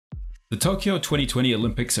The Tokyo 2020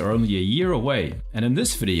 Olympics are only a year away, and in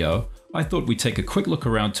this video, I thought we'd take a quick look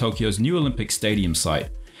around Tokyo's new Olympic Stadium site.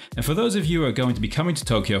 And for those of you who are going to be coming to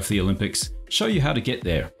Tokyo for the Olympics, show you how to get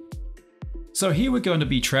there. So here we're going to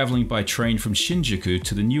be traveling by train from Shinjuku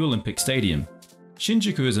to the new Olympic Stadium.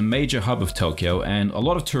 Shinjuku is a major hub of Tokyo, and a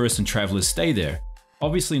lot of tourists and travelers stay there.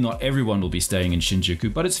 Obviously not everyone will be staying in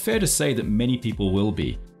Shinjuku, but it's fair to say that many people will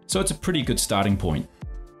be, so it's a pretty good starting point.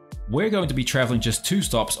 We're going to be traveling just 2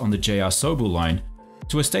 stops on the JR Sobu line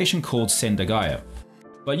to a station called Sendagaya.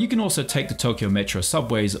 But you can also take the Tokyo Metro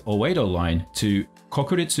Subway's Oedo line to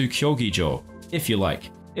Kokuritsu Kyogijo, if you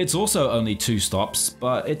like. It's also only 2 stops,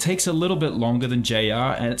 but it takes a little bit longer than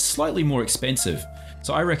JR and it's slightly more expensive,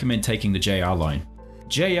 so I recommend taking the JR line.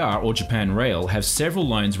 JR or Japan Rail have several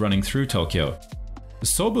lines running through Tokyo. The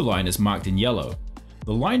Sobu line is marked in yellow.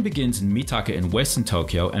 The line begins in Mitaka in western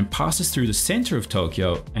Tokyo and passes through the center of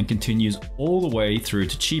Tokyo and continues all the way through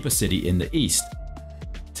to Chiba City in the east.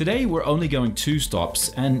 Today we're only going 2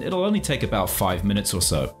 stops and it'll only take about 5 minutes or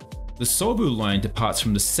so. The Sobu line departs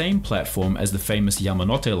from the same platform as the famous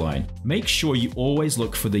Yamanote line. Make sure you always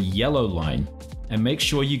look for the yellow line and make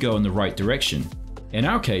sure you go in the right direction. In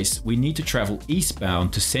our case, we need to travel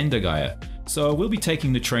eastbound to Sendagaya, so we'll be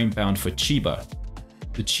taking the train bound for Chiba.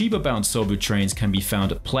 The Chiba-bound Sobu trains can be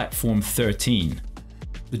found at platform 13.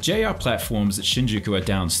 The JR platforms at Shinjuku are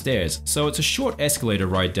downstairs, so it's a short escalator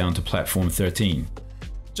ride down to platform 13.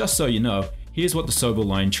 Just so you know, here's what the Sobu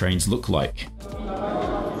line trains look like.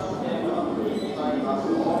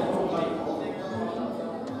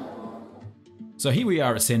 So here we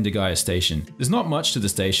are at Sendagaya Station. There's not much to the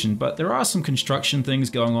station, but there are some construction things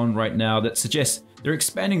going on right now that suggest they're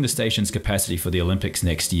expanding the station's capacity for the Olympics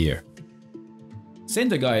next year.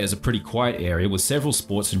 Sendagaya is a pretty quiet area with several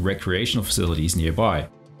sports and recreational facilities nearby.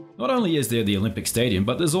 Not only is there the Olympic Stadium,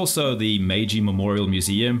 but there's also the Meiji Memorial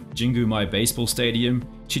Museum, Jingu-mai Baseball Stadium,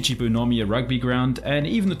 Chichibu-nomiya Rugby Ground, and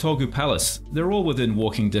even the Togu Palace. They're all within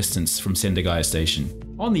walking distance from Sendagaya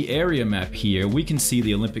Station. On the area map here, we can see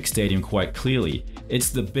the Olympic Stadium quite clearly. It's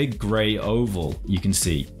the big grey oval you can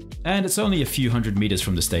see, and it's only a few hundred meters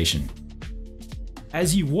from the station.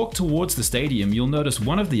 As you walk towards the stadium, you'll notice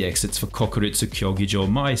one of the exits for Kokuritsu Kyogijo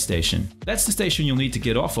Mai station. That's the station you'll need to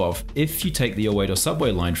get off of if you take the Oedo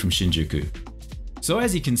subway line from Shinjuku. So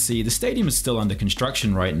as you can see, the stadium is still under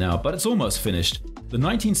construction right now, but it's almost finished. The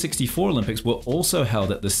 1964 Olympics were also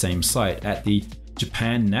held at the same site at the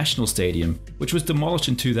Japan National Stadium, which was demolished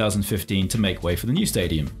in 2015 to make way for the new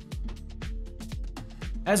stadium.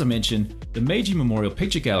 As I mentioned, the Meiji Memorial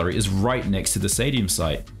Picture Gallery is right next to the stadium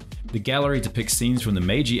site. The gallery depicts scenes from the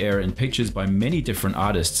Meiji era in pictures by many different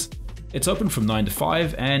artists. It's open from 9 to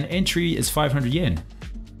 5 and entry is 500 yen.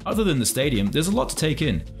 Other than the stadium, there's a lot to take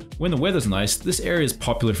in. When the weather's nice, this area is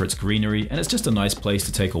popular for its greenery and it's just a nice place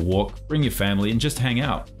to take a walk, bring your family and just hang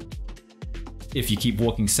out. If you keep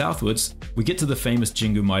walking southwards, we get to the famous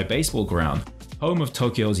Jingu-mai Baseball Ground, home of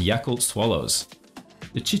Tokyo's Yakult Swallows.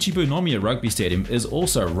 The Chichibu-nomiya Rugby Stadium is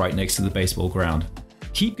also right next to the baseball ground.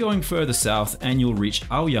 Keep going further south and you'll reach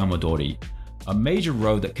Aoyama-dori, a major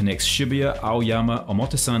road that connects Shibuya, Aoyama,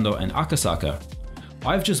 Omotesando and Akasaka.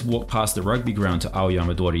 I've just walked past the rugby ground to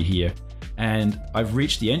Aoyama-dori here, and I've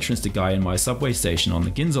reached the entrance to Gaien-mai subway station on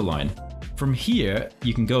the Ginza line. From here,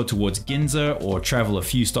 you can go towards Ginza or travel a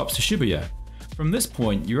few stops to Shibuya. From this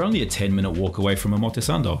point, you're only a 10-minute walk away from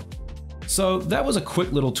Omotesando. So that was a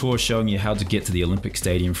quick little tour showing you how to get to the Olympic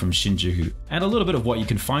Stadium from Shinjuku, and a little bit of what you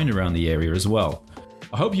can find around the area as well.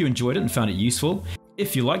 I hope you enjoyed it and found it useful.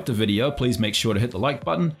 If you liked the video, please make sure to hit the like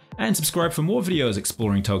button and subscribe for more videos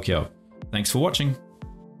exploring Tokyo. Thanks for watching.